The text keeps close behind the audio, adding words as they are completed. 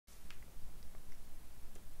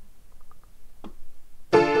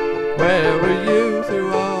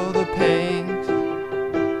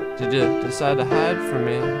did you decide to hide from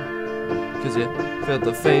me? 'Cause you felt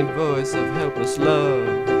the faint voice of helpless love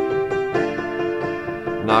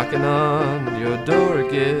knocking on your door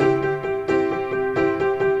again,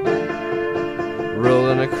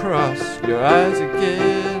 rolling across your eyes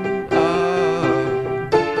again. Oh,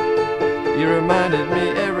 you reminded me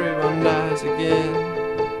everyone dies again.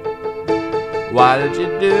 Why did you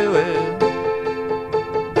do it?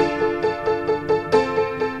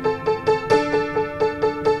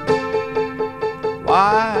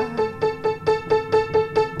 Why?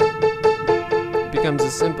 It becomes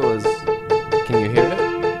as simple as, can you hear it?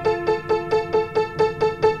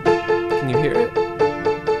 Can you hear it?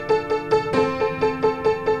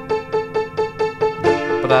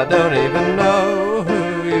 But I don't even know who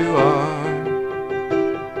you are.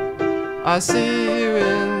 I see you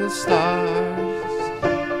in the stars.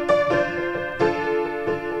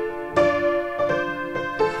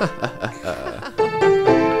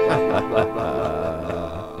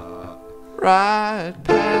 Right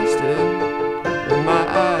past it, and my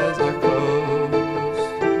eyes are closed.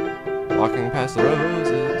 Walking past the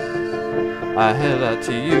roses I held out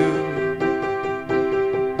to you.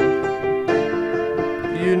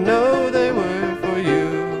 You know they were for you,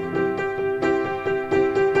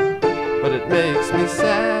 but it makes me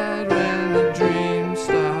sad when the dreams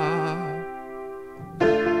stop.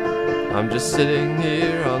 I'm just sitting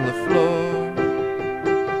here on the floor,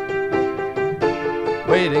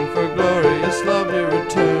 waiting for glorious love to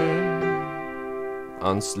return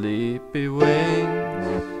on sleepy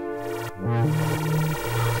wings.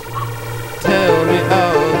 Tell me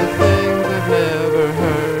all the things I've never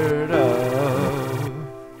heard of.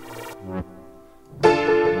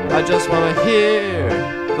 I just want to hear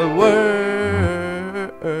the words.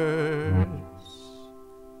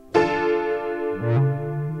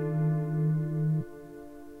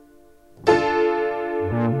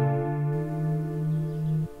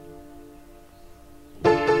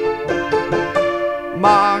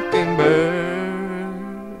 Mockingbird,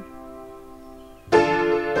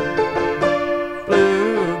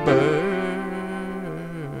 BlueBird,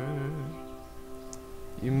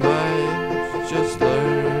 you might just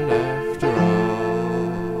learn after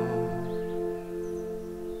all.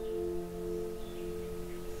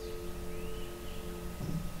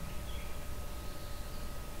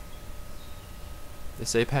 They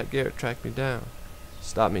say Pat Garrett tracked me down,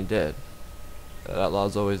 stopped me dead, that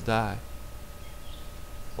outlaws always die.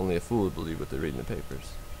 Only a fool would believe what they read in the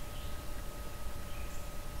papers.